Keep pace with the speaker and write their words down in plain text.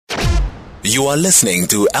You are listening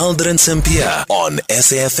to Aldrin Sampear on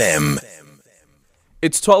SAFM.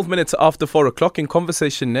 It's 12 minutes after 4 o'clock. In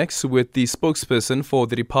conversation next with the spokesperson for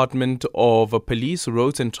the Department of Police,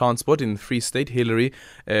 Roads and Transport in the Free State, Hillary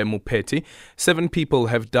Mophethe. 7 people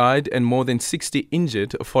have died and more than 60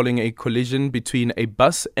 injured following a collision between a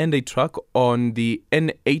bus and a truck on the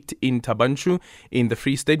N8 in Thaba Nchu in the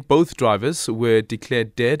Free State. Both drivers were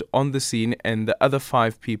declared dead on the scene and the other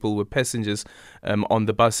 5 people were passengers on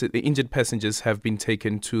the bus. The injured passengers have been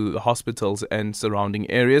taken to the hospitals and surrounding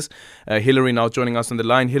areas. Hillary now joining us on the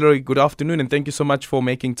line. Hillary, good afternoon and thank you so much for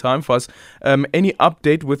making time for us. Any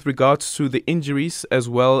update with regards to the injuries as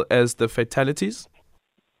well as the fatalities?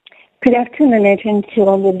 Good afternoon, Adrian, to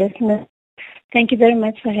all the listeners. Thank you very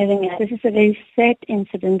much for having us. This is a very sad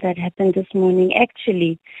incident that happened this morning.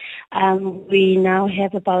 Actually, we now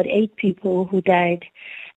have about 8 people who died.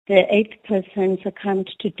 The 8th person succumbed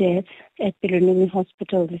to death at Bilunumi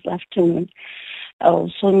Hospital this afternoon.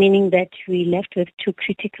 So meaning that we left with 2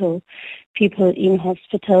 critical people in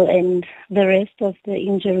hospital and the rest of the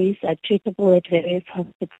injuries are treatable at various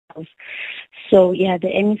hospitals. So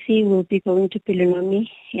the MEC will be going to Bilunumi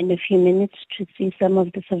in a few minutes to see some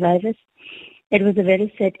of the survivors. It was a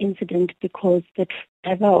very sad incident because the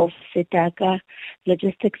driver of the Dhaka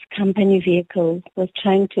logistics company vehicle was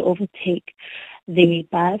trying to overtake the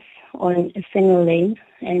bus on a single lane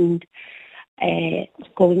and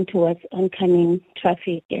going towards oncoming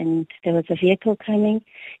traffic, and there was a vehicle coming.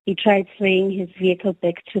 He tried swaying his vehicle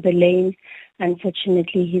back to the lane.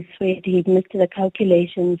 Unfortunately, he missed the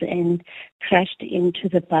calculations and crashed into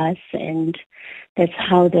the bus, and that's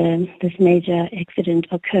how this major accident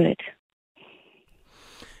occurred.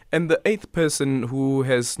 And the 8th person who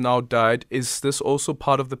has now died, is this also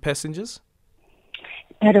part of the passengers?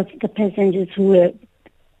 Part of the passengers who were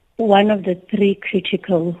one of the 3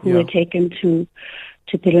 critical who were taken to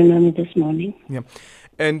Bilunumi this morning. Yeah.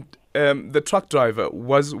 And the truck driver,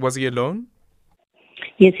 was he alone?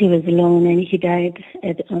 Yes, he was alone and he died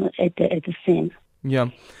at the scene. Yeah.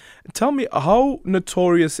 Tell me, how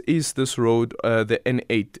notorious is this road, the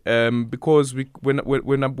N8? Because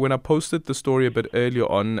when I posted the story a bit earlier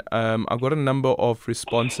on, I got a number of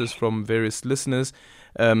responses from various listeners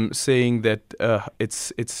saying that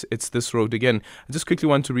it's this road again. I just quickly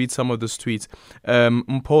want to read some of those tweets.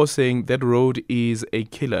 Mpo saying that road is a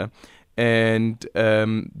killer, and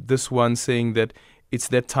this one saying that it's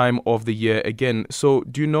that time of the year again. So,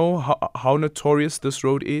 do you know how notorious this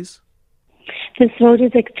road is? This road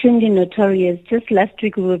is extremely notorious. Just last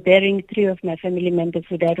week, we were burying 3 of my family members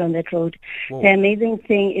who died on that road. Whoa. The amazing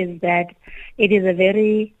thing is that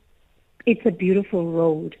it's a beautiful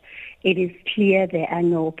road. It is clear. There are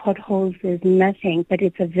no potholes. There's nothing, but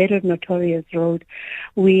it's a very notorious road.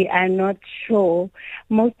 We are not sure.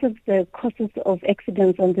 Most of the causes of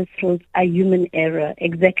accidents on this road are human error.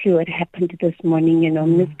 Exactly what happened this morning,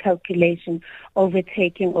 miscalculation,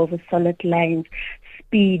 overtaking over solid lines,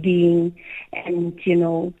 speeding, and,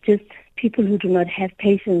 just people who do not have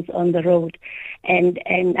patience on the road. And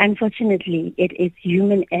unfortunately, it is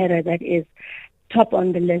human error that is top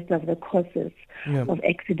on the list of the causes of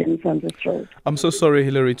accidents on this road. I'm so sorry,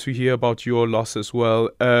 Hillary, to hear about your loss as well.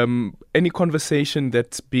 Any conversation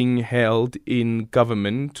that's being held in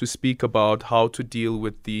government to speak about how to deal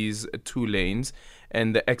with these 2 lanes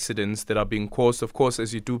and the accidents that are being caused? Of course,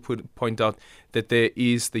 as you do point out, that there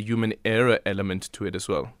is the human error element to it as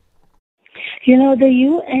well. The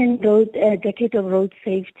UN Decade of Road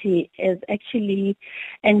Safety is actually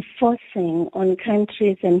enforcing on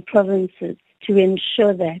countries and provinces to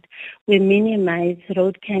ensure that we minimize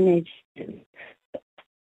road carnage in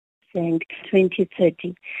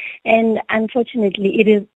 2030. And unfortunately, it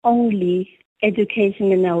is only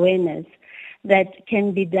education and awareness that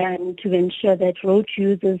can be done to ensure that road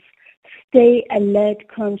users stay alert,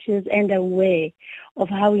 conscious, and aware of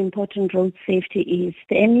how important road safety is.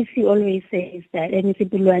 The MEC always says that,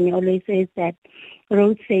 MEC Bulwani always says that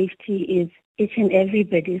road safety is each and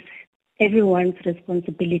everyone's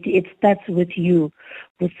responsibility. It starts with you,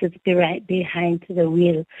 who sits right behind the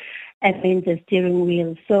wheel, the steering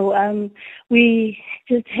wheel. So we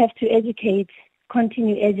just have to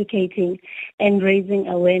continue educating and raising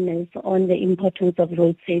awareness on the importance of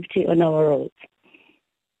road safety on our roads.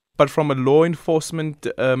 But from a law enforcement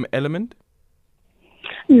element?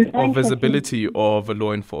 Or visibility of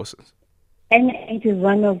law enforcement? And it is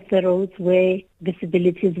one of the roads where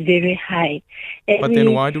visibility is very high. But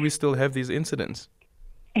then why do we still have these incidents?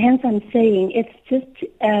 Hence I'm saying it's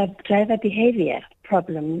just a driver behavior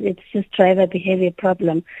problem.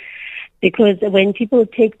 Because when people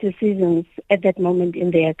take decisions at that moment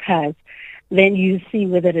in their cars, then you see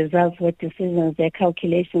with the results what decisions, their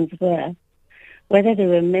calculations were. whether they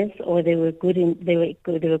were myths or they were good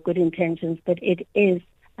intentions, but it is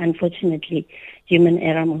unfortunately human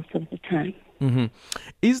error most of the time. Mm-hmm.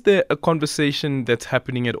 Is there a conversation that's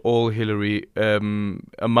happening at all, Hillary,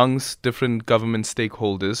 amongst different government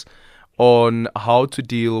stakeholders on how to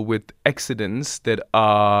deal with accidents that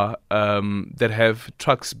are that have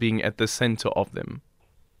trucks being at the center of them?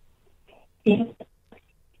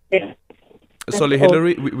 Yeah. Sorry,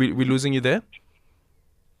 Hillary, we're losing you there.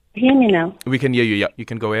 Hear me now? We can hear you, yeah. You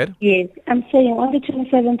can go ahead. Yes. I'm saying on the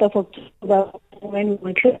 27th of October, when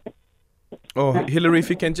we Oh, Hillary, if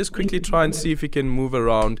you can just quickly try and see if you can move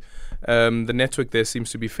around. The network there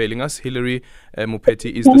seems to be failing us. Hillary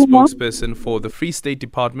Mophethe is the spokesperson for the Free State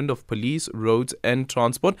Department of Police, Roads and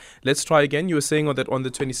Transport. Let's try again. You were saying that on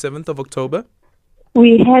the 27th of October?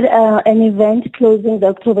 We had an event closing the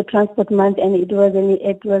October Transport Month, and it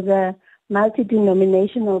was a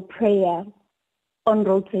multi-denominational prayer on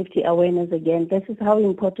road safety awareness again. This is how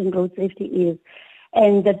important road safety is.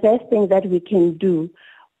 And the best thing that we can do,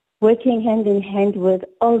 working hand in hand with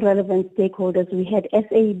all relevant stakeholders. We had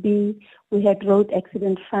SAB, we had Road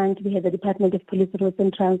Accident Fund, we had the Department of Police, Roads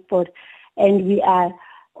and Transport, and we are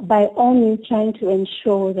by all means trying to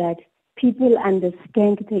ensure that people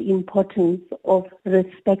understand the importance of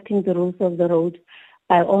respecting the rules of the road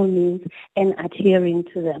by all means and adhering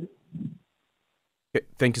to them. Okay,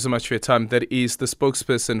 thank you so much for your time. That is the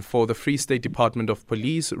spokesperson for the Free State Department of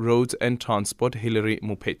Police, Roads and Transport, Hillary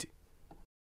Mophethe.